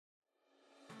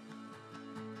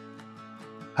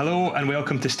Hello and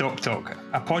welcome to Stock Talk,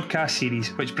 a podcast series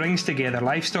which brings together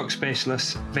livestock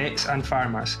specialists, vets and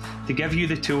farmers to give you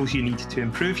the tools you need to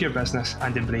improve your business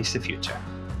and embrace the future.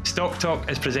 Stock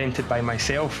Talk is presented by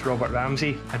myself, Robert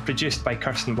Ramsey, and produced by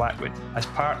Kirsten Blackwood as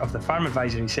part of the Farm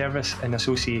Advisory Service in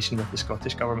association with the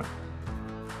Scottish Government.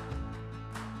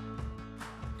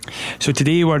 So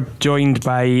today we're joined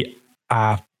by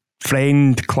a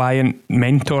friend, client,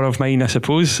 mentor of mine, I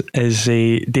suppose, is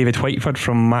David Whiteford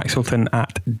from Maxilton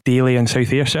at Daly in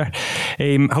South Ayrshire.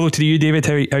 Hello to you, David.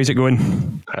 How's it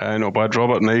going? Not bad,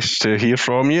 Robert. Nice to hear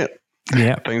from you.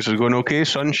 Yeah. Things are going okay,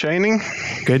 sun shining.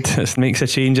 Good. It makes a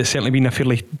change. It's certainly been a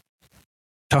fairly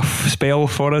tough spell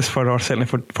for us, certainly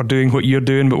for doing what you're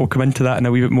doing, but we'll come into that in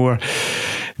a wee bit more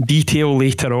detail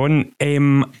later on. I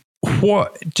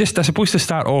suppose to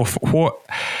start off,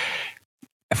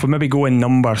 if we maybe go in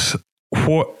numbers,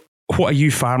 what are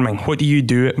you farming? What do you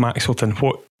do at Maxilton?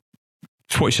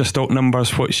 What's your stock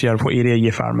numbers? What area are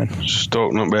you farming?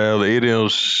 Stock number, well, the area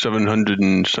is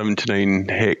 779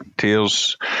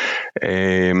 hectares.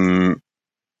 There's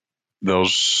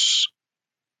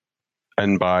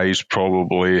in buys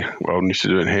probably, well, needs to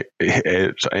do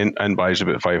in buys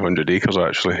about 500 acres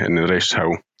actually, and the rest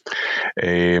hill.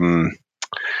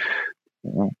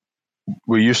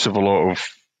 We used to have a lot of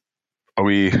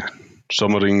away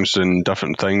summerings and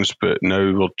different things, but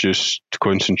now we're just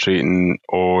concentrating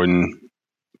on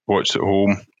what's at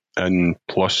home and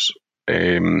plus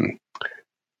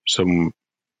some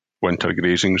winter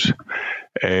grazings.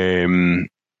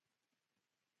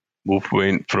 We've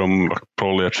went from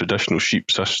probably a traditional sheep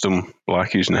system,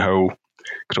 blackies and hill,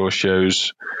 cross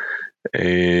shows,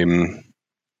 and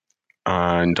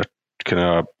a kind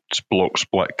of block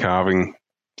split calving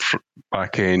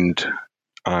back end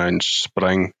and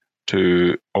spring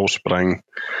to all spring,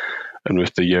 and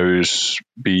with the ewes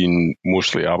being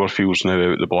mostly Aberfields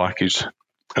now out the blackies,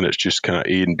 and it's just kind of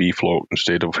A and B flock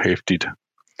instead of a hefted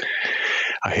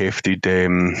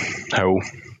hill,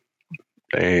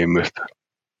 with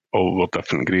all the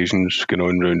different grazings going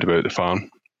on round about the farm.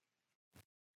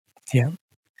 Yeah.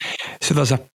 So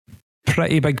there's a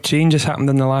pretty big change has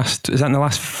happened in the last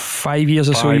 5 years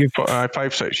or so?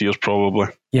 5-6 years probably.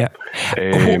 Yeah.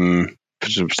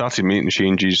 Because we started making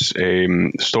changes,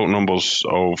 stock numbers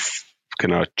have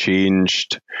kind of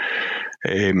changed.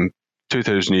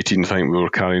 2018, I think we were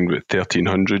carrying about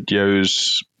 1,300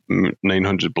 ewes,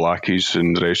 900 blackies,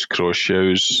 and the rest cross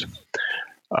shows.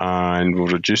 And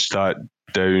we've reduced that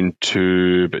down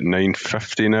to about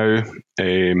 950 now.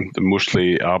 They're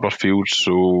mostly Aberfields,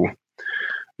 so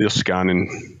they're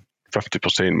scanning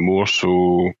 50% more.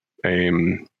 So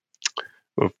we've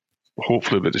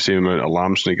hopefully about the same amount of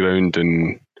lambs in the ground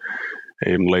and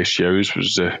less ewes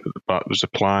was the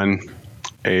plan.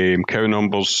 Cow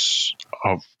numbers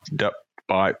have dipped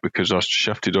back because I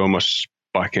shifted all my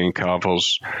back end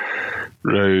calvers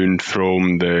round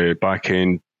from the back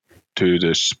end to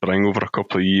the spring over a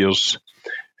couple of years.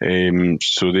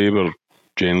 So they were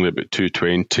generally about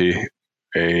 220.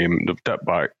 They've dipped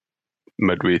back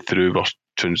midway through our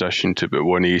transition to about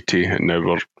 180, and now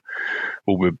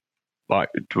we're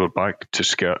back to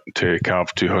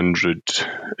calve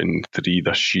 203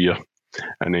 this year,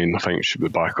 and then I think it should be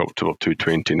back up to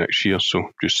 220 next year.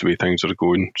 So just the way things are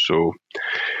going. So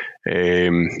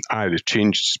they've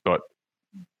changed, but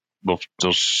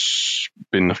there's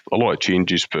been a lot of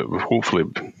changes, but hopefully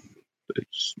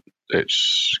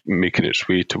it's making its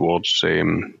way towards a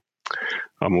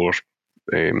more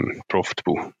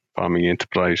profitable farming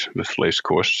enterprise with less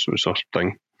costs and sort of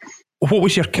thing. What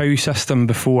was your cow system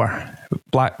before?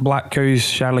 Black cows,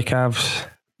 Charlie calves?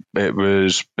 It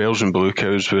was Belgian blue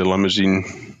cows with limousine,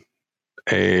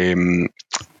 and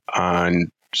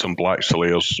some black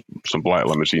Salers, some black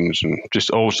limousines, and just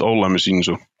all limousines.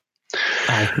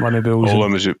 Aye, Limy bulls.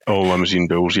 All limousine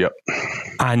bulls, yep.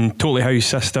 And totally housed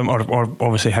system, or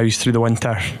obviously housed through the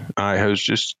winter? All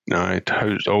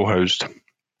housed.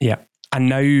 Yeah. And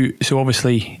now, so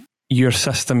obviously your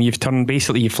system, you've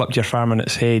flipped your farm on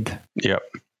its head. Yep.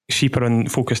 Sheep are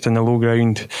focused in the low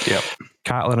ground. Yep.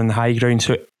 Cattle are in the high ground.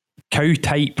 So cow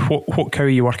type, what cow are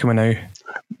you working with now?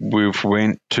 We've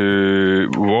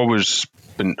always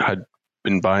been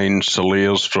buying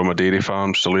Salers from a dairy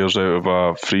farm, Salers out of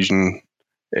a Frisian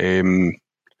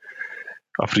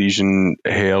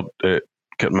herd at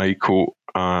Kirkmichael,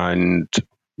 and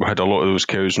we had a lot of those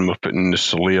cows, and we're putting the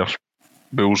Saler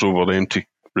bulls over them to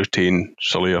retain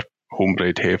Saler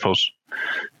homebred heifers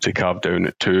to calve down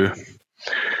at 2.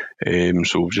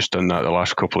 So we've just done that the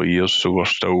last couple of years, so we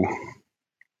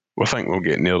think we'll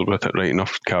get there with it right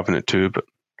enough, calving at 2, but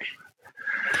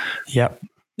Yep.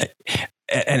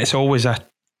 And it's always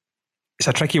it's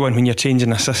a tricky one when you're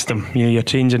changing a system. You're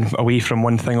changing away from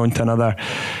one thing onto another.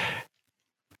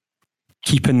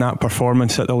 Keeping that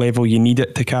performance at the level you need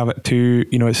it to Cavet 2,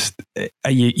 are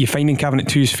you finding Cavet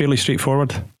 2 is fairly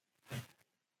straightforward?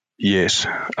 Yes,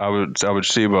 I would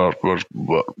say we're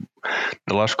the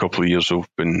last couple of years we've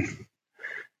been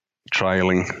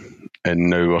trialling,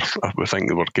 and now we think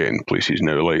that we're getting places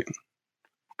now, like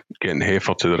getting the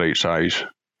heifer to the right size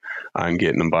and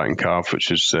getting them back in calf, which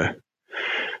is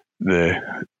the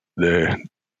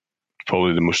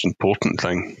probably the most important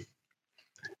thing,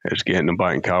 is getting them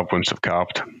back in calf once they've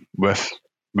calved with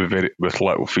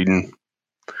little feeding,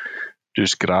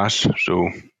 just grass.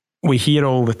 So we hear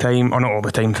all the time, or not all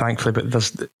the time, thankfully, but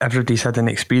everybody's had an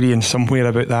experience somewhere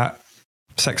about that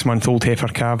 6-month-old heifer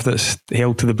calf that's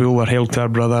held to the bull or held to her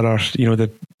brother, or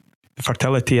the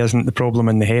fertility isn't the problem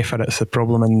in the heifer, it's the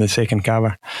problem in the second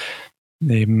calver.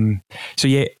 So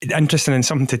yeah, interesting, and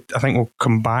something I think we'll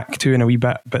come back to in a wee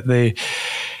bit. But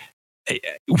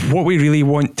what we really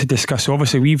want to discuss, so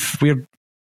obviously we're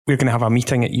going to have a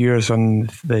meeting at yours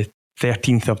on the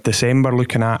 13th of December,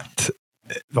 looking at,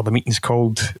 well, the meeting's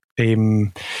called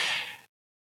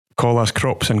collars,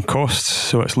 crops and costs.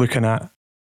 So it's looking at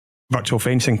virtual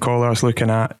fencing collars, looking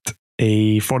at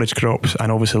forage crops,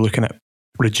 and obviously looking at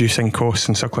reducing costs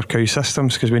in suckler cow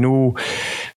systems, because we know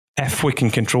if we can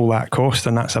control that cost,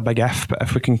 and that's a big if, but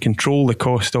if we can control the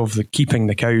cost of keeping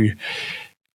the cow,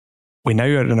 we now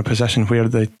are in a position where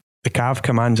the calf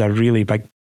commands a really big,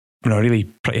 really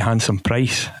pretty handsome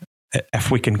price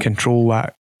if we can control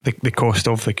that, the cost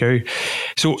of the cow.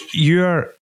 So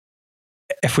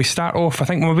if we start off, I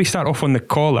think when we start off on the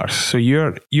collars, so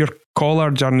your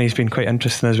collar journey has been quite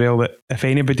interesting as well, that if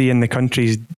anybody in the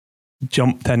country's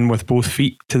jumped in with both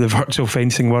feet to the virtual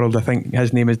fencing world, I think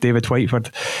his name is David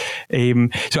Whiteford.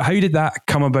 So how did that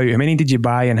come about? How many did you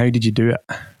buy and how did you do it?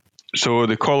 So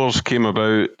the collars came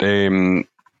about, Riddy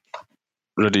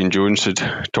and Jones had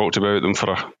talked about them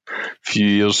for a few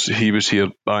years. He was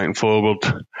here back and forward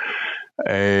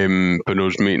when I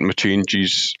was making my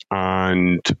changes,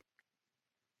 and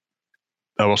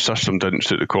our system didn't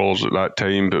suit the collars at that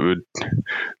time, but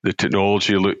the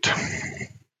technology looked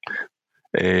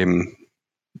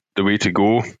the way to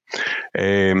go.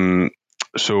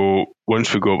 So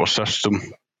once we got our system,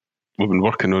 we've been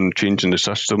working on changing the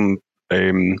system,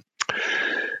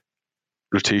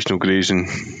 rotational grazing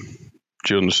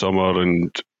during the summer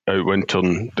and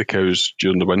outwintering the cows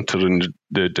during the winter, and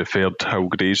the deferred hill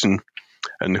grazing,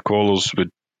 and the collars would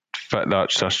fit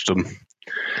that system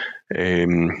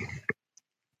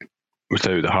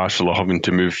without the hassle of having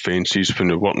to move fences when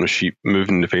we're working with sheep.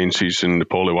 Moving the fences and the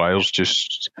poly wires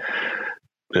just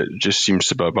seems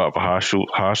to be a bit of a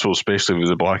hassle, especially with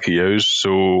the blacky ewes.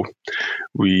 So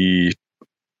we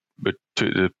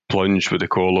took the plunge with the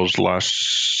collars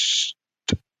last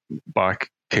back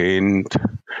end,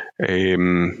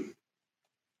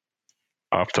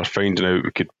 after finding out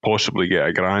we could possibly get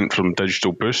a grant from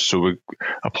Digital Boost. So we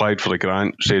applied for the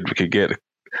grant, said we could get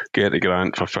the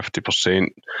grant for 50%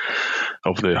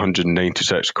 of the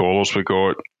 196 collars we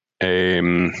got,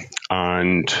 and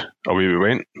away we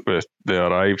went. But they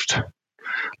arrived,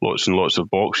 lots and lots of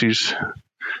boxes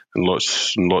and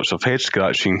lots of head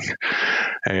scratching.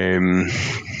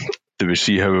 Did we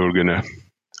see how we were going to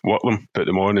work them, put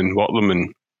them on and work them?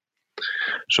 And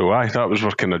so that was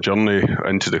our kind of journey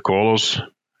into the collars.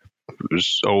 It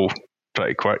was all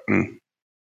pretty quick. And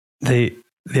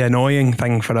the annoying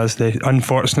thing for us, the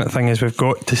unfortunate thing, is we've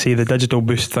got to say the Digital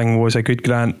Boost thing was a good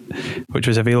grant, which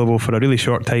was available for a really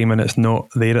short time, and it's not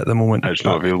there at the moment. It's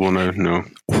not available now, no.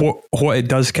 What it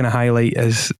does kind of highlight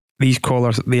is these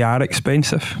collars, they are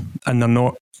expensive, and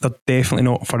they're definitely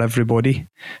not for everybody.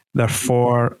 They're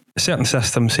for certain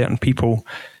systems, certain people,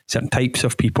 certain types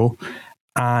of people.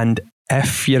 And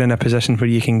if you're in a position where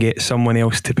you can get someone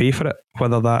else to pay for it,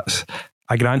 whether that's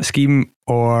a grant scheme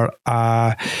or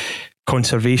a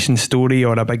conservation story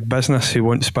or a big business who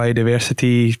wants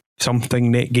biodiversity,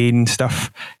 something, net gain stuff,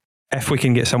 if we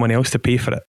can get someone else to pay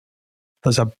for it,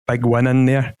 there's a big win in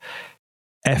there.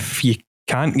 If you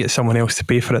can't get someone else to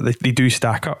pay for it, they do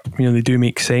stack up. They do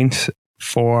make sense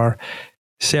for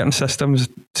certain systems,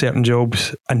 certain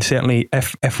jobs, and certainly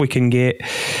if we can get,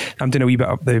 I'm doing a wee bit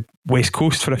up the West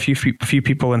Coast for a few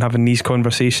people and having these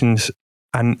conversations,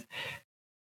 and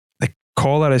the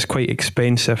collar is quite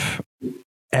expensive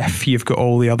if you've got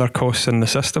all the other costs in the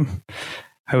system.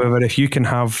 However, if you can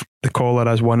have the collar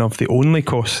as one of the only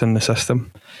costs in the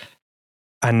system,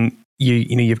 and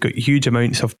you've got huge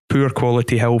amounts of poor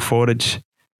quality hill forage,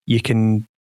 you can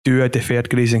do a deferred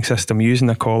grazing system using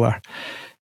a collar.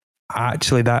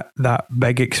 Actually, that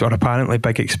big or apparently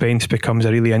big expense becomes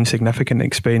a really insignificant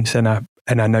expense in a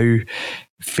in a now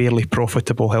fairly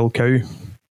profitable hill cow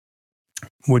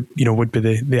would be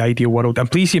the ideal world. I'm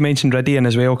pleased you mentioned Ridian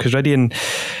as well, because Ridian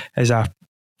is a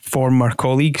former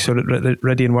colleague, so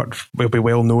Ridian will be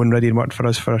well known. Ridian worked for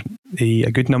us for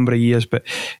a good number of years, but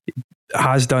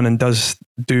has done and does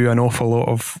do an awful lot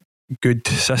of good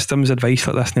systems advice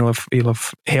like this, and he'll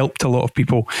have helped a lot of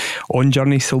people on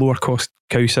journeys to lower cost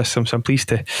cow systems. So I'm pleased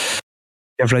to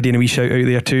give Ridian a wee shout out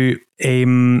there too.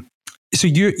 So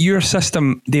your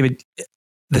system, David,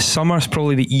 the summer's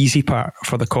probably the easy part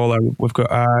for the collar. We've got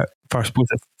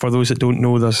for those that don't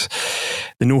know, there's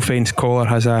the No Fence collar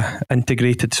has a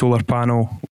integrated solar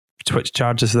panel which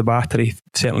charges the battery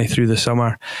certainly through the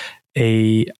summer,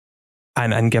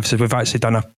 and gives us. We've actually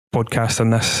done a podcast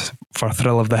on this for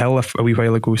Thrill of the Hill a wee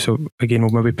while ago. So again,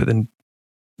 we'll maybe put the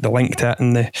link to it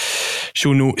in the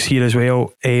show notes here as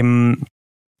well. The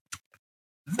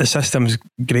system's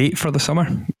great for the summer.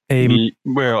 I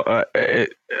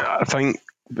think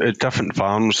at different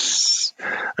farms,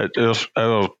 at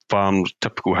our farms,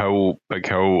 typical hill, big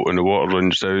hill, and the water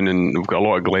runs down, and we've got a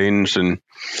lot of glens, and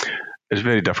it's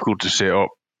very difficult to set up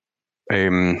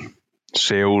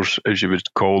cells, as you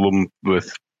would call them,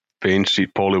 with fancy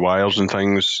poly wires and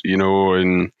things,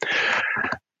 and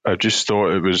I just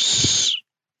thought it was,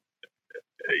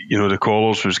 the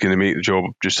collars was going to make the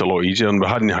job just a lot easier, and we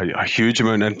hadn't a huge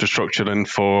amount of infrastructure in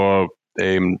for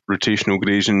rotational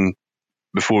grazing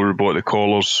before we bought the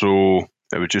collars, so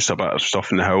it was just a bit of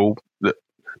stuff in the hill that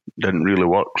didn't really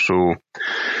work. So,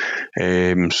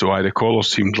 the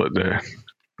collars seemed like the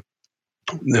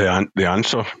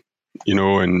answer,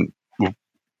 and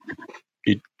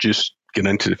you just get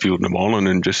into the field in the morning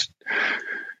and just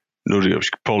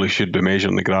probably should be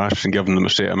measuring the grass and giving them a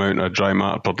set amount of dry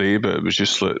matter per day, but it was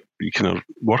just like you kind of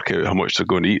work out how much they're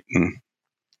going to eat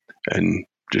and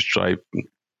just drive,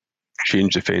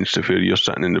 change the fence to where you're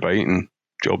sitting in the bite, and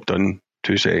job done,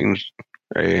 2 seconds.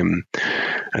 And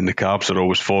the calves are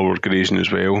always forward grazing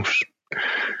as well,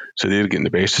 so they're getting the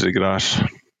best of the grass.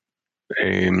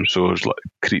 So it's like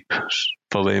creep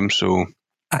for them. So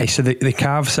so the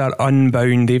calves are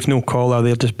unbound, they've no collar,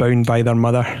 they're just bound by their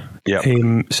mother. Yeah.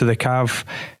 So the calf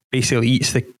basically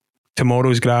eats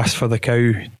tomorrow's grass for the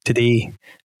cow today,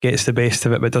 gets the best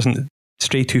of it, but doesn't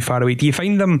stray too far away. Do you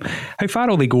find them, how far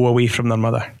will they go away from their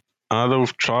mother? They'll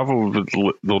travel.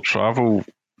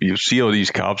 You see all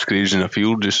these calves grazing a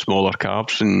field, just smaller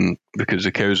calves, and because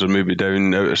the cows are maybe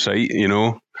down out of sight,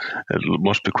 it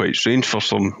must be quite strange for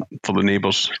the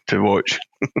neighbours to watch.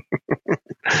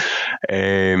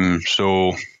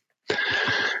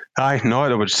 I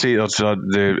would say that's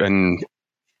and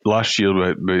last year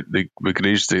we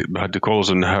grazed we had the collars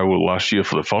in the hill last year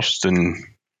for the first, and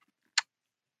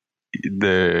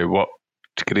the worked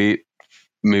great.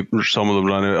 Maybe some of them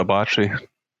ran out of battery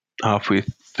halfway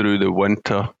through the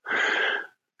winter,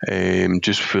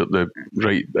 just for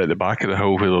right at the back of the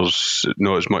hill where there's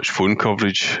not as much phone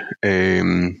coverage.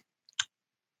 But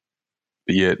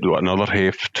yet another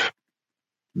heft,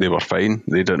 they were fine.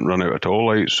 They didn't run out at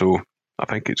all. So I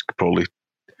think it's probably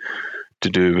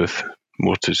to do with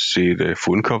more to say the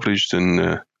phone coverage than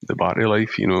the battery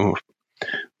life.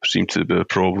 Seemed to be a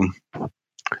problem.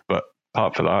 But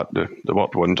apart from that, the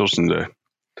worked wonders in the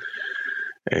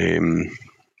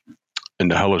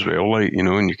hill as well,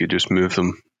 and you could just move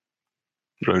them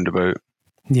round about.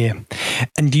 Yeah.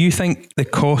 And do you think the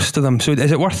cost of them, so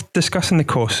is it worth discussing the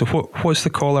cost? So what's the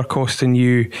collar costing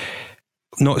you?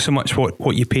 Not so much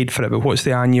what you paid for it, but what's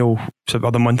the annual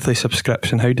or the monthly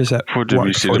subscription? How does it What did work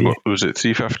we say? for you? Was it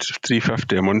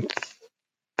 £3.50 a month?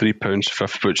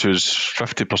 £3.50, which was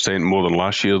 50% more than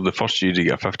last year. The first year you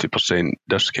get a 50%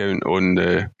 discount on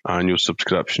the annual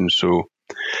subscription. So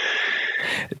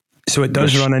it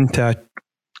does run into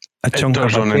a chunk of it. It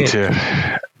does run into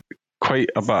quite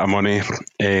a bit of money.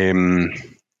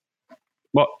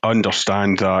 But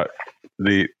understand that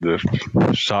the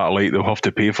satellite they'll have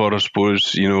to pay for, I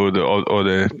suppose, all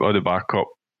the backup,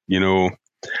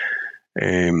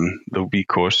 there'll be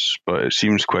costs, but it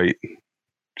seems quite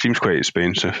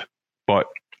expensive. But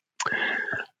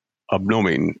I'm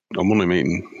only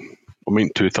making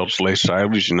 2/3 less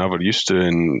salaries than I ever used to,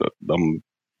 and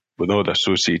with all the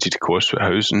associated costs with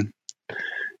housing,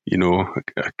 I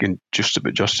can just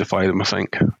about justify them, I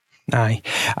think. Aye,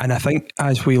 and I think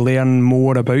as we learn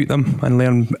more about them and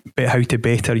learn how to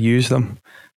better use them,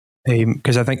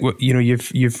 because I think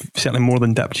you've certainly more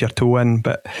than dipped your toe in,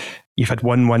 but you've had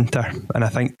one winter, and I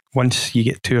think once you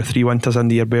get 2 or 3 winters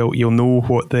under your belt, you'll know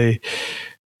what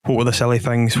were the silly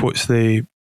things, what's the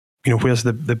where's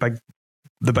the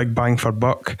big bang for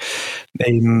buck,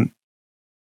 and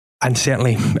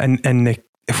certainly in the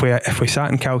if we sat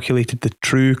and calculated the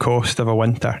true cost of a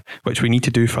winter, which we need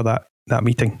to do for that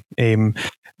meeting,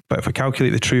 but if we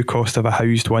calculate the true cost of a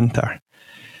housed winter,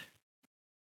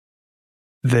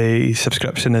 the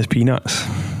subscription is peanuts.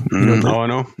 I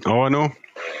know.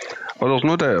 Well, there's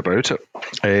no doubt about it.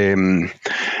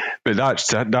 But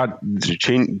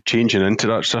changing into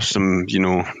that system.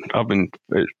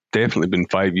 It's definitely been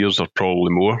 5 years or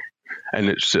probably more, and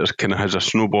it kind of has a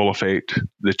snowball effect.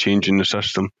 The change in the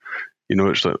system.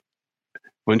 It's like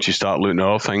once you start looking at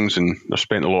other things, and I've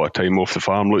spent a lot of time off the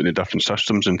farm looking at different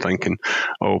systems and thinking,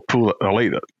 I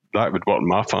like that. That would work on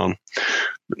my farm.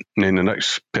 And then the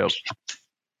next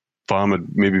farm would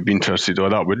maybe be interested,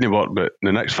 that wouldn't work, but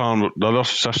the next farm, the other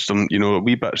system,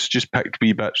 wee bits, just picked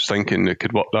wee bits, thinking it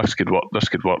could work, this could work,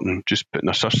 and just putting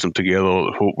a system together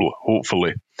that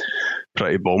hopefully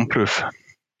pretty bomb-proof.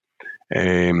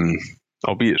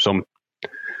 Albeit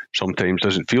sometimes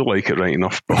doesn't feel like it right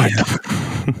enough, but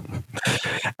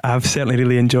I've certainly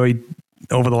really enjoyed,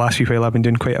 over the last few while, I've been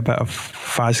doing quite a bit of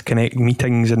FAS Connect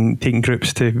meetings and taking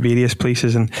groups to various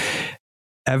places, and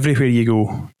everywhere you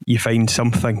go, you find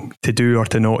something to do or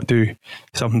to not do,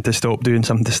 something to stop doing,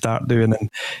 something to start doing,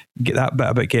 and get that bit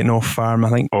about getting off farm.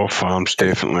 I think off farm's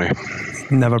definitely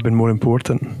never been more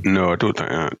important. No, I don't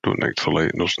think so.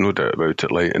 Like, there's no doubt about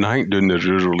it. Like, and I think doing the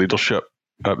rural leadership,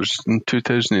 that was in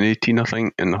 2018, I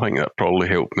think, and I think that probably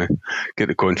helped me get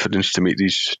the confidence to make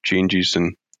these changes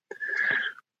and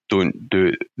don't do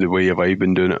it the way I've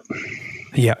been doing it.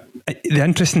 Yeah, the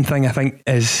interesting thing I think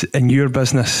is in your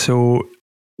business, so.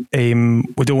 We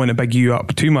don't want to big you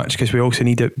up too much, because we also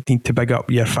need to big up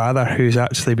your father, who's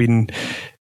actually been,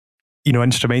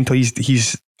 instrumental.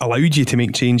 He's allowed you to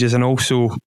make changes, and also,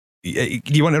 do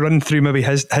you want to run through maybe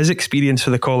his experience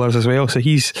for the collars as well? So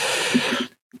you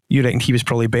reckon he was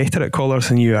probably better at collars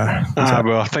than you are?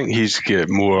 Well, I think he's got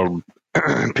more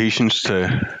patience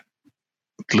to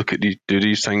look at do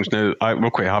these things now. We're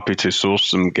quite happy to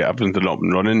source them, get everything up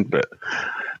and running, but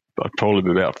I'd probably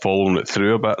be better following it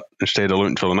through a bit instead of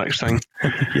looking for the next thing.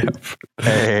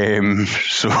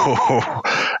 So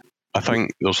I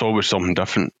think there's always something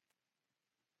different,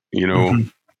 to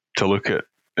look at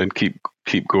and keep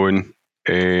going.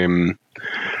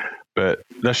 But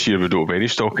this year we don't have any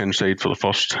stock inside for the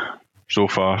first so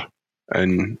far,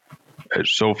 and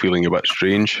it's still feeling a bit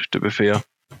strange, to be fair.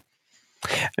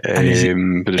 But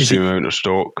the same amount of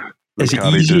stock. Is it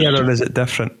easier or is it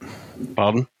different?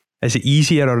 Pardon? Is it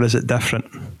easier or is it different?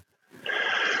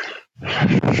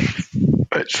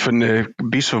 It's when the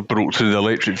beasts have broke through the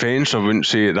electric fence. I wouldn't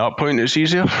say at that point it's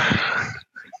easier.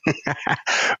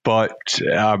 But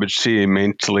I would say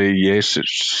mentally, yes,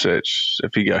 it's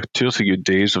if you get 2 or 3 good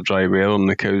days of dry weather and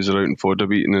the cows are out in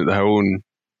fodder eating at the hill, and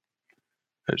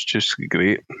it's just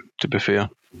great, to be fair.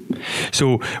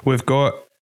 So we've got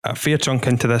a fair chunk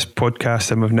into this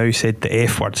podcast, and we've now said the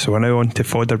F word, so we're now on to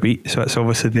fodder beet. So it's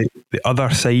obviously the other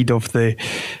side of the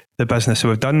business. So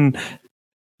we've done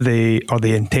the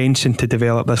intention to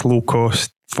develop this low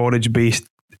cost forage based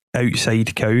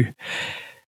outside cow.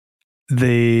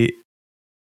 The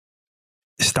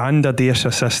standard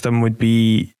Ayrshire system would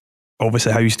be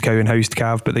obviously housed cow and housed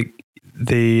calf, but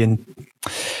the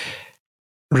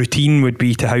routine would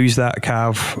be to house that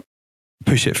calf,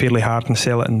 push it fairly hard and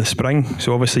sell it in the spring.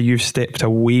 So obviously you've stepped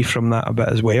away from that a bit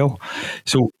as well.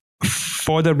 So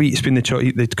fodder wheat's been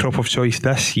the crop of choice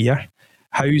this year.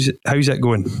 How's it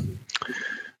going?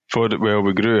 Fodder, well,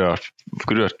 we grew a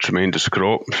tremendous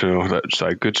crop, so that's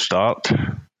a good start.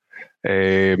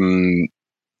 2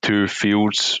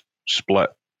 fields split,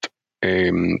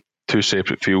 2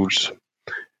 separate fields,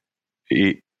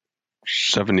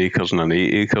 7 acres and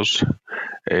 8 acres.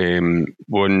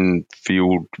 1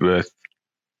 field with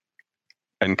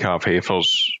in-calf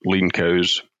heifers, lean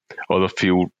cows. Other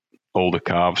field, all the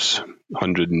calves,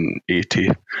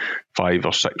 185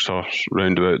 or 6 or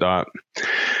round about that,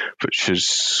 which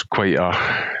is quite a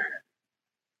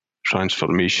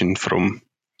transformation from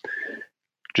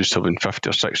just having 50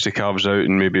 or 60 calves out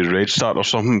and maybe red start or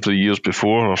something for the years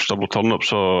before, or stubble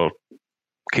turnips or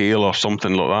kale or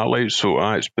something like that. Like, so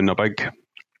it's been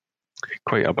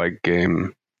quite a big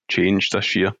change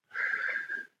this year.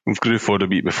 We've grew fodder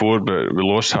beet before, but we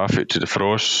lost half it to the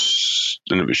frost,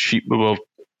 and it was sheep we were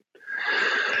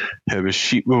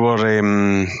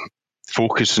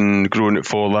focusing growing it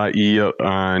for that year,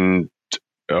 and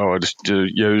the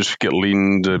ewes get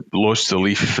lean. Lost the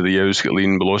leaf, the ewes get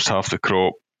lean. We lost half the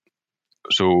crop,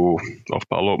 so I've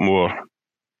put a lot more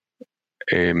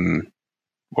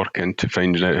work into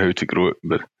finding out how to grow it,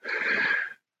 but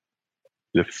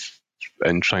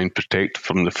and try and protect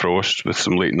from the frost with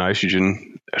some latent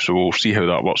nitrogen. So we'll see how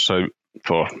that works out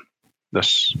for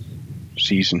this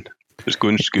season. It's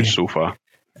going good so far.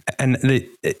 And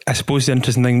I suppose the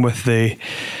interesting thing with the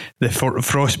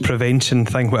frost prevention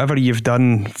thing, whatever you've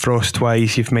done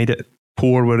frost-wise, you've made it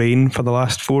pour with rain for the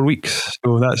last 4 weeks.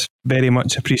 So that's very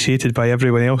much appreciated by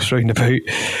everyone else round about.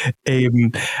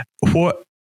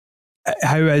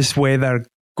 How is weather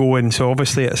going? So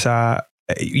obviously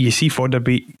you see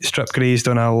Fodderbeat strip grazed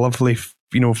on a lovely,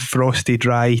 frosty,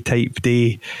 dry type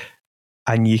day,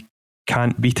 and you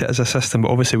can't beat it as a system.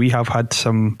 But obviously we have had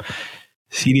some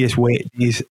serious wet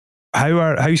days.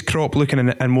 How's crop looking,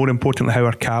 and more importantly, how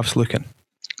are calves looking?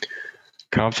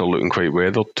 Calves are looking quite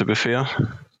weathered, to be fair.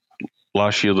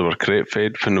 Last year they were crate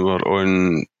fed when they were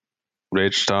on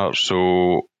red start,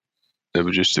 so it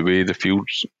was just the way the field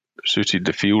suited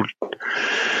the field.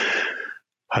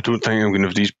 I don't think I'm going to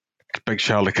have these big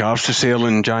Charlie calves to sell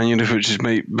in January, which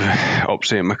might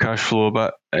upset my cash flow a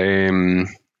bit.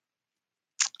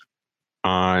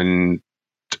 And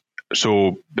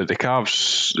so, but the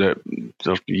calves,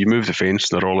 you move the fence,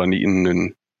 they're all in eating,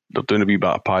 and they're doing a wee bit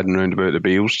of padding around about the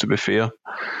bales, to be fair.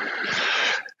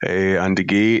 And the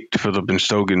gate, where they've been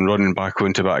still getting running back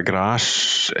onto a bit of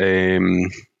grass.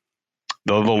 The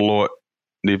other lot,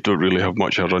 they don't really have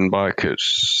much of a run back.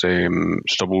 It's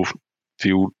stubble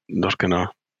field. The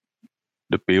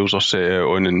bales are set out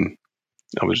on, and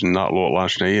I was in that lot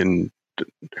last night, and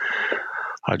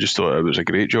I just thought it was a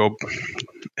great job.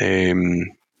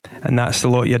 And that's the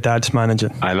lot your dad's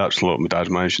managing? Aye, that's the lot my dad's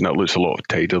managing. That looks a lot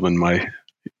tidier than my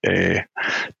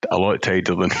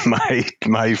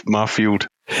field.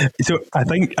 So I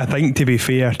think to be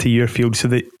fair to your field, so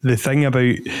the thing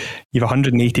about you've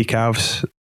 180 calves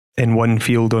in one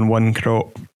field on one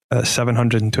crop at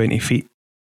 720 feet.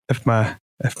 If my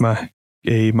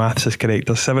maths is correct,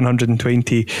 there's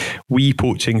 720 wee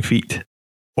poaching feet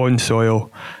on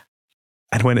soil,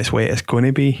 and when it's wet, it's going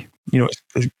to be,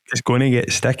 it's going to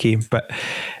get sticky. But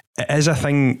it is a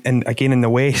thing, and again in the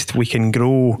West we can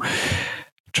grow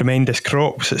tremendous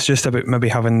crops. It's just about maybe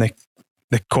having the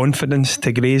confidence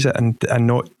to graze it and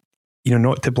not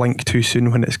to blink too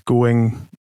soon when it's getting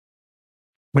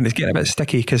a bit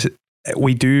sticky, because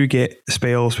we do get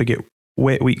spells, we get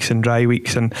wet weeks and dry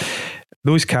weeks, and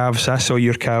those calves, I saw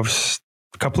your calves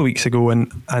a couple of weeks ago,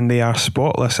 and they are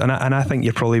spotless, and I think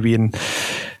you're probably being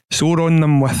sore on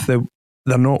them with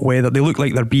they're not weathered. They look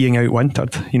like they're being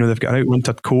outwintered. They've got an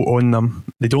outwintered coat on them.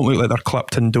 They don't look like they're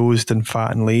clipped and dozed and fat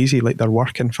and lazy, like they're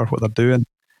working for what they're doing.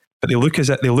 But they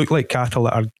look like cattle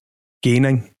that are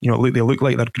gaining. They look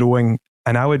like they're growing.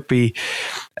 And it'll be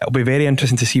very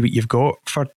interesting to see what you've got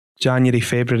for January,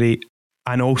 February,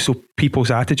 and also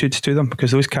people's attitudes to them, because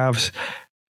those calves,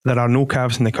 there are no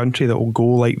calves in the country that will go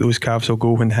like those calves will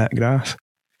go when they hit grass.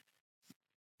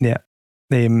 Yeah.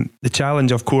 The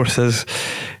challenge, of course, is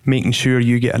making sure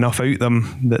you get enough out of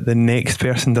them that the next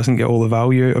person doesn't get all the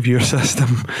value out of your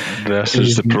system. This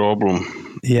is the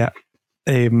problem. Yeah.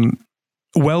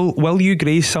 Will you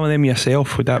graze some of them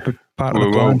yourself? Would that be part of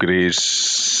the plan?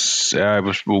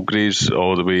 We'll graze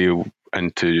all the way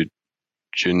into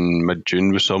June,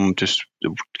 mid-June with some. Just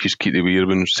keep the weird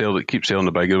ones, keep selling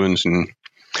the bigger ones, and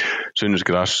as soon as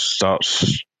grass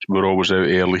starts, we're always out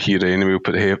early here anyway. We'll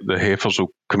put the heifers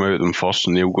will come out of them first,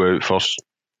 and they'll go out first.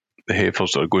 The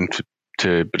heifers that are going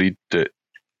to breed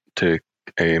to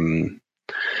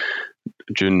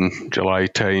June, July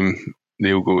time,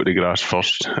 they'll go to the grass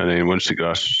first, and then once the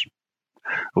grass,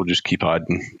 we'll just keep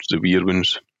adding the weird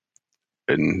ones,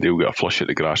 and they'll get a flush at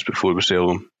the grass before we sell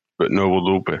them. But no,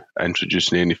 we'll not be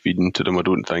introducing any feeding to them, I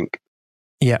don't think.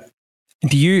 Yeah.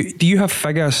 Do you have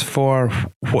figures for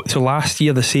what? So last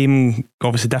year, the same,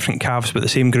 obviously different calves, but the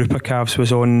same group of calves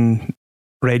was on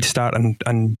Red Start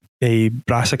and a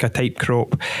brassica type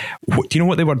crop. Do you know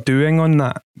what they were doing on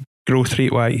that, growth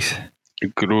rate wise?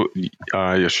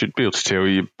 I should be able to tell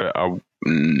you, but I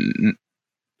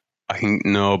think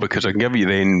no, because I can give you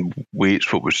then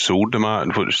weights what was sold them at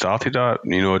and what it started at.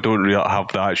 I don't really have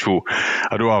the actual.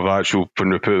 I don't have the actual when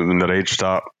we put them in the Red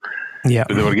Start. Yeah,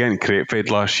 but they were getting crate fed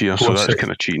last year, so that's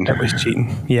kind of cheating. It was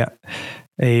cheating. Yeah.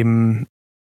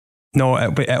 No,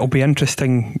 it'll be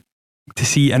interesting to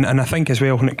see, and I think as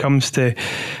well when it comes to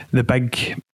the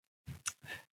big,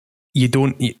 you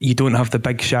don't have the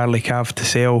big Charlie calf to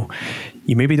sell.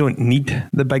 You maybe don't need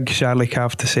the big Charlie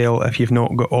calf to sell if you've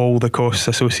not got all the costs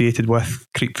associated with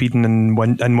creep feeding and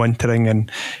wintering,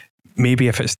 and maybe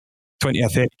if it's 20 or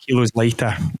 30 kilos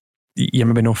lighter, you're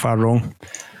maybe not far wrong.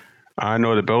 I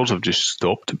know the bills have just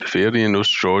stopped, to be fair. No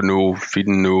straw, no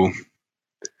feeding, no.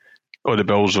 All the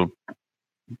bills have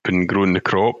been growing the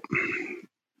crop,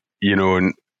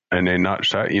 and then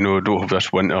that's it. Don't have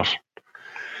this winter,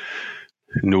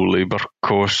 no labour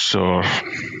costs or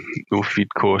no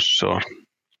feed costs or.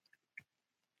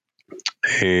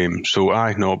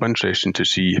 It'll be interesting to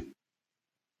see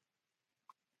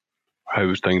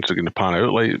how things are going to pan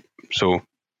out. Like so,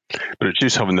 but it's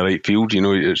just having the right field.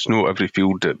 It's not every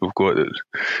field that we've got that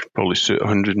probably suit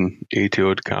 180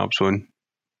 odd calves on.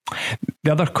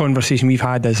 The other conversation we've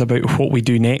had is about what we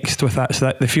do next with that. So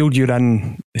that the field you're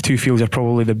in, the two fields are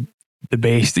probably the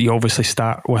best. That you obviously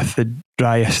start with the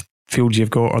driest fields you've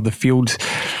got, or the fields.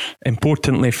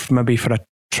 Importantly, maybe for a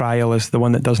trial, is the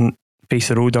one that doesn't face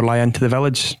the road or lie into the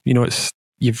village. It's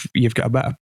you've got a bit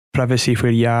of privacy where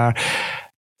you are.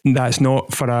 That's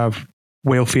not for a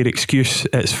welfare excuse.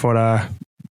 It's for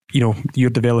you're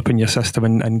developing your system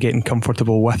and getting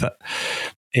comfortable with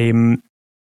it.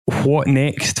 What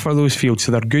next for those fields?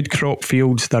 So they're good crop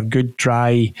fields, they're good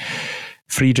dry,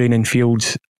 free draining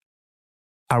fields.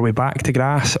 Are we back to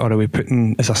grass, or are we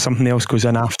is there something else goes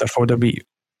in after fodder beet?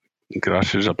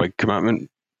 Grass is a big commitment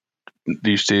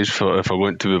these days for if I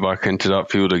want to be back into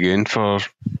that field again for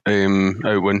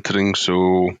outwintering.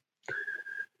 So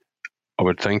I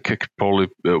would think I could probably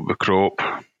it'll be crop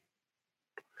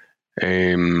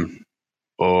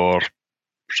or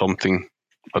something.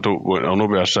 I'll not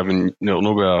be a 7. It'll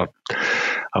not be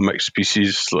a mixed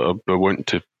species that I want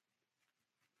to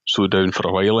slow down for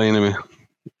a while anyway.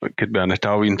 It could be an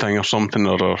Italian thing or something,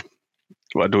 or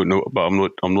I don't know. But I'm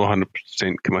not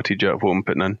 100% committed yet. What I'm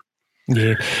putting in.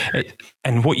 Yeah,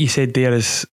 and what you said there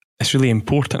is really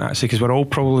important actually, because we're all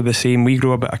probably the same. We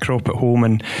grow a bit of crop at home,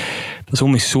 and there's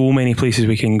only so many places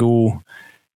we can go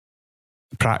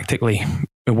practically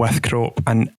with crop,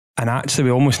 and actually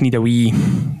we almost need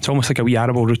it's almost like a wee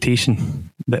arable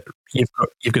rotation, that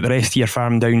you've got the rest of your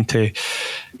farm down to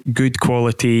good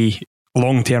quality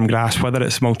long-term grass, whether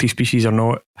it's multi-species or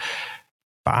not.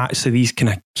 But actually these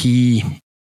kind of key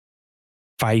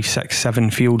 5, 6,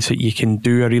 7 fields that you can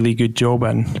do a really good job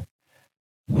in,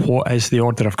 what is the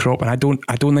order of crop? And I don't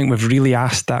think we've really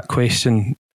asked that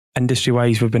question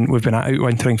industry-wise. We've been at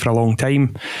outwintering for a long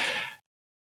time.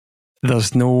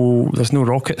 There's no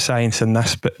rocket science in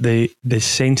this, but the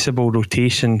sensible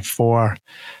rotation for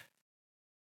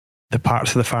the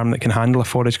parts of the farm that can handle a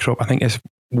forage crop, I think, is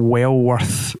well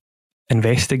worth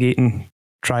investigating,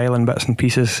 trialing bits and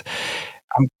pieces.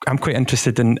 I'm quite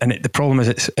interested in it. The problem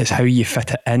is it's how you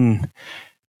fit it in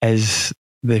is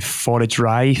the forage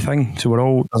rye thing.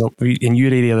 So in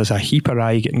your area there's a heap of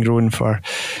rye getting grown for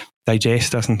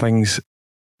digesters and things,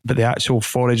 but the actual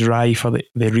forage rye for the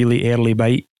really early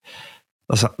bite,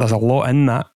 there's a lot in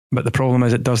that, but the problem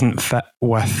is it doesn't fit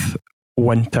with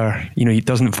winter. It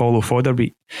doesn't follow fodder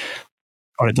beet,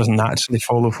 or it doesn't naturally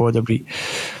follow fodder beet.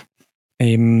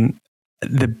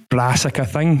 The brassica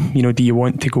thing, do you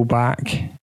want to go back?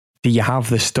 Do you have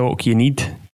the stock you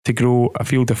need to grow a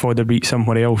field of fodder beet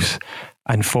somewhere else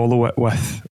and follow it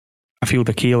with a field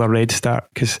of kale or red start?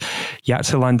 Because you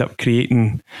actually end up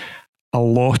creating a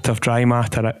lot of dry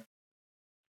matter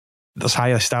there's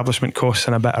high establishment costs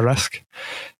and a bit of risk.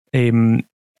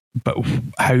 But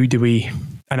how do we?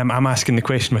 And I'm asking the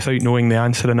question without knowing the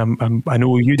answer, and I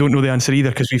know you don't know the answer either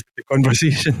because we've had the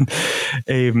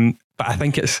conversation. But I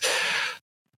think it's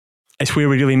where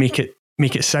we really make it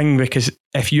sing, because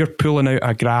if you're pulling out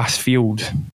a grass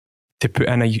field to put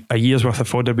in a year's worth of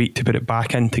fodder beet to put it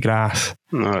back into grass,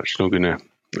 no, it's not going to.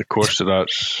 The cost of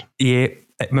that's it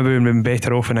maybe would have been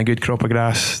better off in a good crop of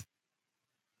grass.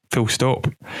 Full stop.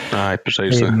 Aye,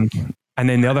 precisely. And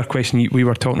then the other question we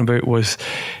were talking about was,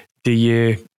 do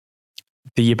you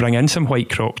bring in some white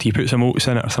crop? Do you put some oats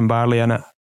in it or some barley in it?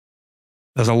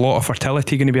 There's a lot of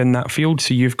fertility going to be in that field,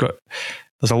 so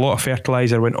there's a lot of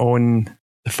fertiliser went on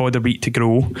the fodder beet to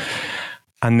grow,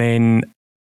 and then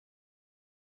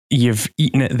you've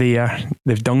eaten it there,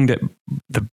 they've dunged it,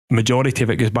 the majority of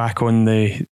it goes back on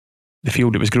the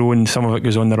field it was growing, some of it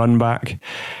goes on the run back.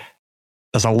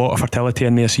 There's a lot of fertility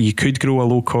in there, so you could grow a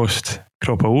low-cost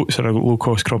crop of oats or a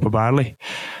low-cost crop of barley,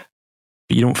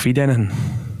 but you don't feed anything.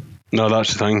 No,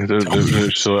 that's the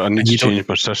thing. So I need to change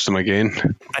my system again.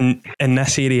 And in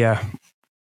this area,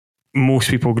 most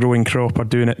people growing crop are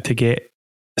doing it to get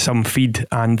some feed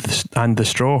and the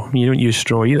straw. You don't use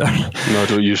straw either. No, I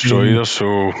don't use straw either,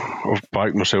 so I've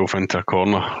backed myself into a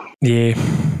corner. Yeah.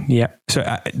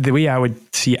 So the way I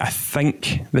would see it, I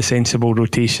think the sensible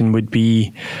rotation would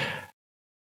be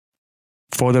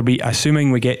fodder beet,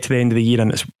 assuming we get to the end of the year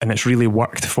and it's really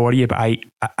worked for you, but I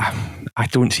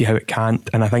don't see how it can't.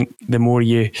 And I think the more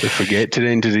you... If we get to the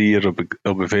end of the year,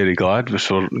 I'll be very glad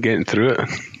we're getting through it.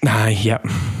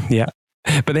 Yeah.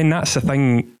 But then that's the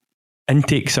thing,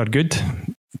 intakes are good.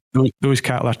 Those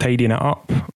cattle are tidying it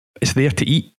up. It's there to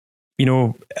eat,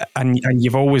 and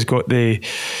you've always got the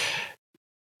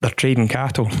they're trading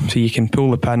cattle, so you can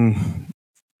pull the pin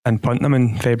and punt them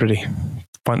in February,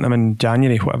 punt them in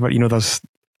January, whatever, there's,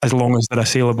 as long as they're a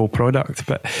saleable product.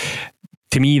 But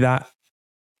to me, that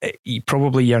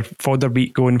probably your fodder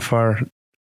beat going for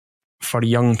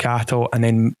young cattle, and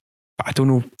then I don't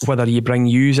know whether you bring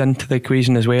ewes into the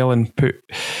equation as well and put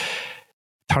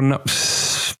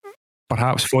turnips,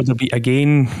 perhaps fodder beat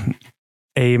again.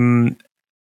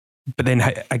 But then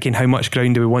again, how much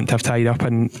ground do we want to have tied up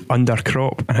in under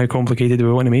crop, and how complicated do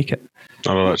we want to make it?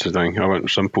 Oh, that's the thing. I want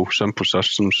simple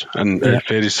systems, and it's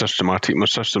very systematic. My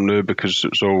system now, because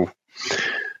it's all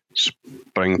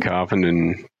spring calving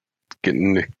and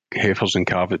getting the heifers and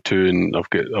calve it too, and I've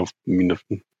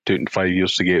taken 5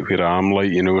 years to get where I am,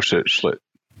 so it's like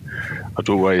I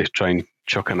don't want to try and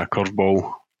chuck in a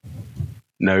curveball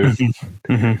now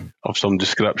of some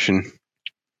description.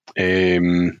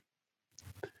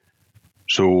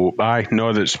 So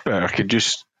that's better. I could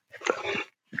just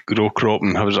grow crop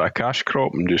and have it a cash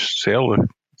crop and just sell it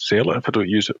if I don't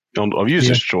use it. I've used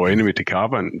the straw anyway to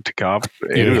carve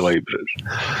anyway, but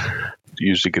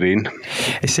use the grain.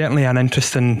 It's certainly an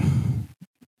interesting,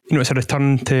 it's a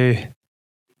return to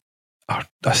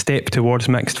a step towards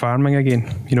mixed farming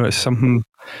again. It's something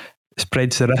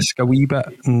spreads the risk a wee bit,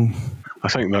 and I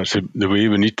think that's the way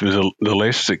we need to. The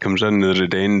less that comes in the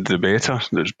red end, the better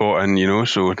that's bought in.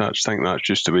 So I think that's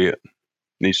just the way it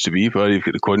needs to be. Whether you've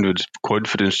got the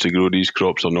confidence to grow these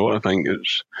crops or not, I think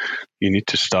you need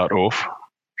to start off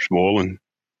small and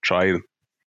try them.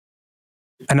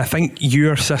 And I think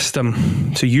your system,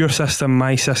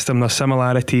 my system, there's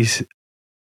similarities.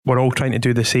 We're all trying to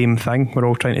do the same thing. We're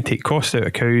all trying to take cost out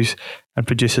of cows and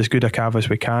produce as good a calf as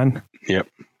we can. Yep.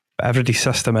 But everybody's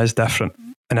system is different,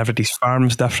 and everybody's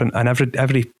farm's different, and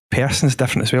every person's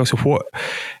different as well. So what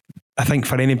I think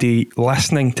for anybody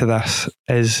listening to this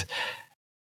is,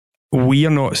 we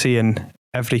are not saying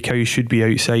every cow should be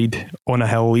outside on a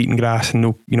hill eating grass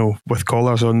and no, with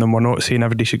collars on them. We're not saying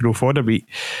everybody should grow fodder beet.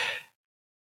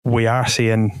 We are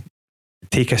saying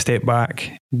take a step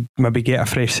back, maybe get a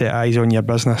fresh set of eyes on your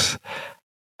business,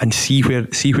 and see where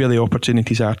the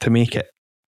opportunities are to make it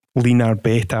leaner,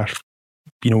 better,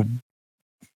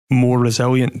 more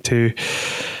resilient to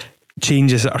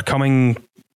changes that are coming,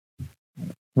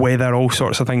 weather, all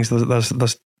sorts of things.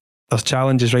 There's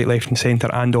challenges right, left and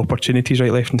centre, and opportunities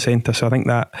right, left and centre. So I think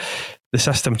that the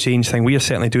system change thing, we are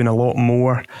certainly doing a lot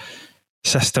more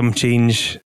system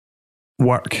change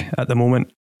work at the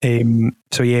moment.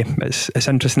 So yeah, it's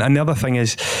interesting. And the other thing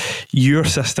is, your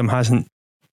system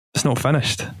it's not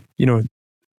finished.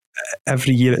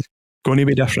 Every year it's going to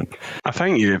be different. I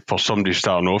think for somebody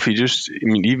starting off,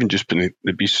 even just putting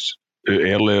the beasts out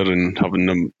earlier and having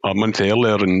them a month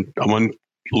earlier and a month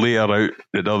later out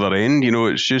at the other end,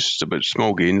 it's just about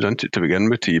small gains, isn't it, to begin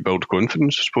with, till you build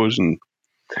confidence, I suppose. And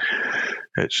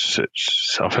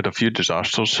I've had a few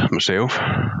disasters myself.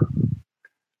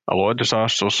 A lot of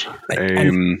disasters.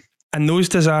 And those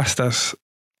disasters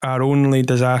are only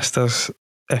disasters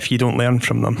if you don't learn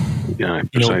from them. Yeah,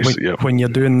 precisely. When you're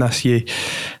doing this,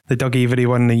 the Doug Avery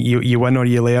one, you win or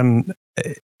you learn,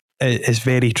 is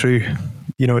very true.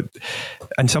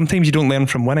 And sometimes you don't learn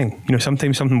from winning.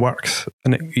 Sometimes something works,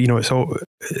 and it's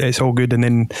all good, and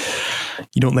then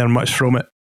you don't learn much from it,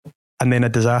 and then a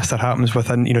disaster happens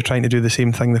within, trying to do the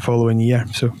same thing the following year.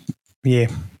 So yeah,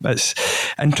 it's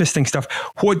interesting stuff.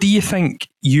 What do you think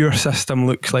your system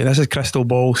looks like? This is crystal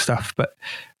ball stuff, but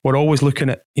we're always looking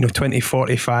at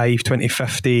 2045,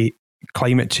 2050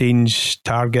 climate change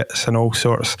targets and all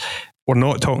sorts. We're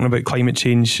not talking about climate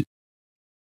change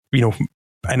in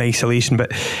isolation,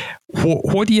 but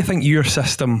what do you think your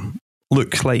system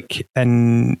looks like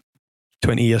in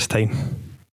 20 years' time?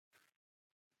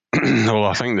 Well,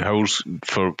 I think the hills,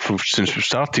 since we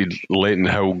started letting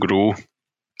the hill grow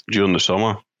during the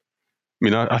summer,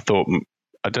 I thought,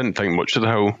 I didn't think much of the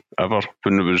hill ever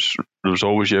when there was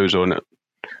always ewes on it,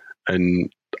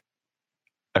 and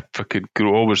if I could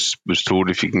grow, always was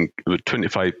told if you can with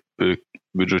 25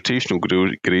 with rotational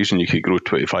grazing, you could grow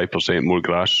 25% more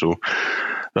grass. So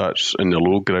that's in the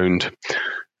low ground.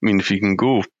 If you can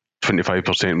go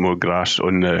 25% more grass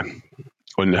on the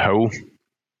hill,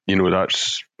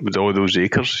 that's with all those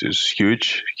acres, is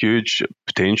huge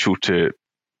potential to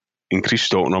increase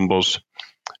stock numbers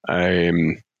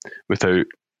without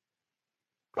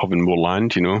having more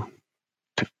land,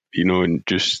 and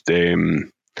just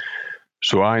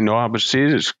so I would say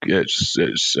it's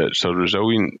a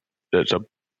resilient, it's a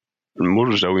more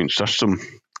resilient system,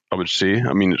 I would say.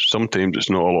 Sometimes it's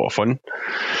not a lot of fun,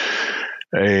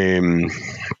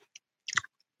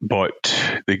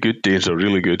 but the good days are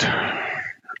really good.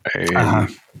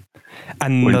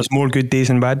 And there's more good days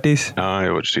than bad days? I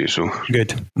would say so.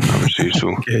 Good. I would say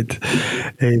so. Good.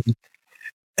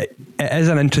 It is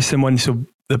an interesting one. So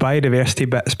the biodiversity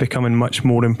bit's becoming much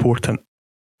more important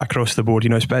across the board.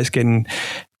 It's getting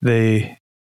the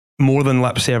more than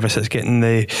lip service. It's getting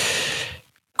the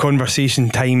conversation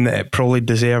time that it probably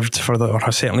deserved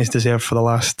or certainly has deserved for the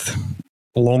last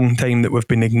long time that we've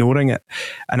been ignoring it.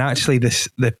 And actually,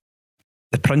 the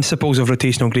principles of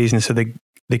rotational grazing, so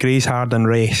the graze hard and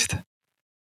rest,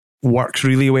 works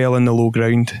really well in the low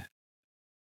ground,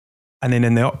 and then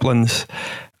in the uplands,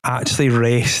 actually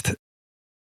rest.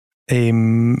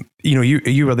 You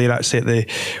were there actually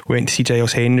went to see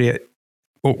Giles Henry at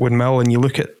Oakwood Mill, and you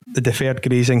look at the deferred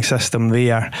grazing system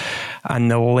there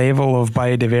and the level of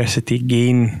biodiversity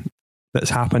gain that's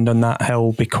happened on that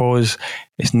hill because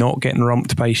it's not getting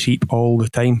rumped by sheep all the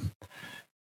time.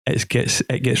 It gets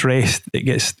rest. It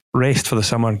gets rest for the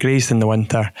summer, grazed in the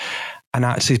winter, and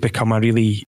actually has become a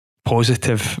really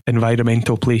positive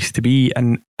environmental place to be.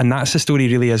 And that's the story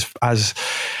really as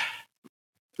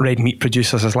red meat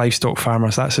producers, as livestock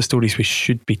farmers. That's the stories we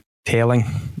should be telling,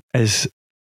 is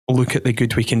look at the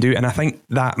good we can do. And I think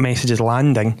that message is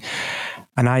landing.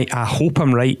 And I hope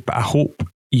I'm right, but I hope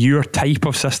your type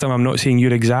of system, I'm not saying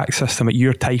your exact system, but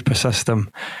your type of system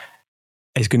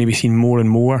is going to be seen more and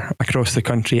more across the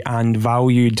country and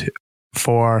valued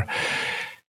for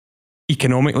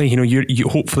economically.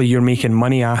 Hopefully you're making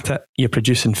money at it. You're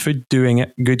producing food doing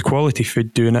it, good quality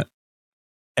food doing it.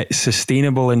 It's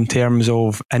sustainable in terms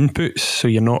of inputs. So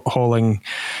you're not hauling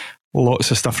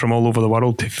lots of stuff from all over the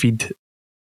world to feed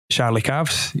Charlie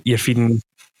calves. You're feeding,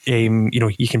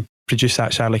 you can produce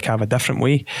that Charlie calf a different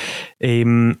way.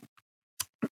 And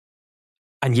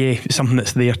something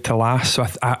that's there to last. So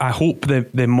I hope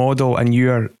the model and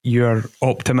your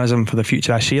optimism for the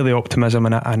future, I share the optimism,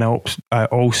 and I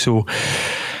also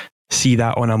see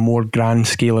that on a more grand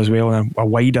scale as well, on a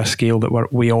wider scale, that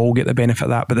we all get the benefit of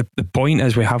that. But the point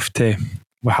is we have to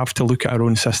look at our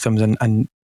own systems and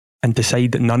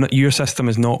decide that your system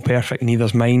is not perfect,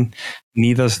 neither's mine,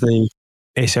 neither's the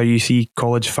SRUC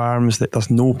College Farms, that there's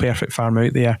no perfect farm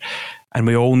out there. And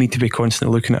we all need to be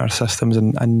constantly looking at our systems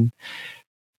and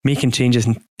making changes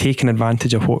and taking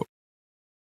advantage of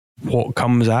what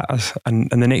comes at us. And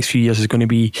the next few years is going to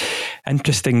be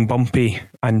interesting, bumpy,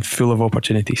 and full of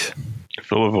opportunities.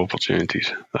 Full of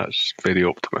opportunities. That's very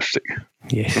optimistic.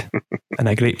 Yes. And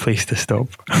a great place to stop.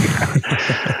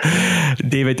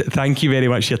 David, thank you very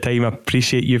much for your time. I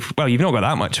appreciate you've not got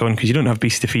that much on because you don't have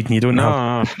beasts to feed and you don't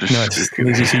have... It's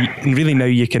lazy. So really now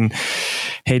you can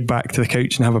head back to the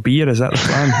couch and have a beer. Is that the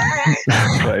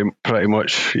plan? pretty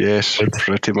much, yes. Good.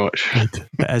 Pretty much. Good.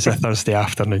 It is a Thursday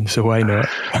afternoon, so why not?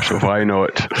 So why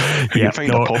not? You can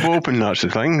find a pub open, that's the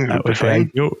thing. That would be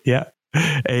fine. Yeah.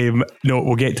 No,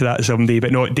 we'll get to that someday.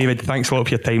 But no, David, thanks a lot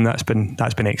for your time. That's been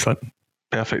excellent.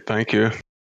 Perfect, thank you.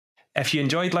 If you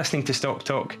enjoyed listening to Stock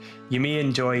Talk, you may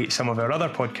enjoy some of our other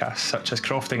podcasts, such as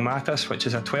Crofting Matters, which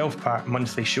is a 12-part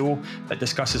monthly show that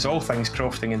discusses all things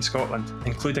crofting in Scotland,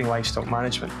 including livestock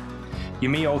management. You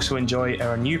may also enjoy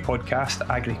our new podcast,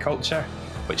 Agriculture,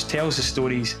 which tells the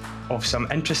stories of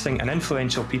some interesting and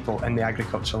influential people in the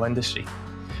agricultural industry.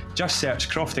 Just search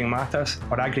Crofting Matters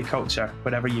or Agriculture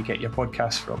wherever you get your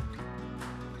podcasts from.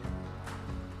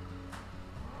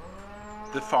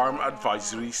 The Farm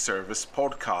Advisory Service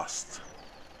Podcast.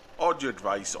 Audio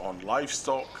advice on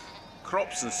livestock,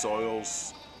 crops and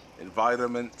soils,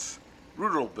 environment,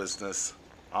 rural business,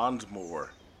 and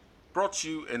more. Brought to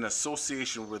you in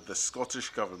association with the Scottish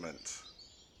Government.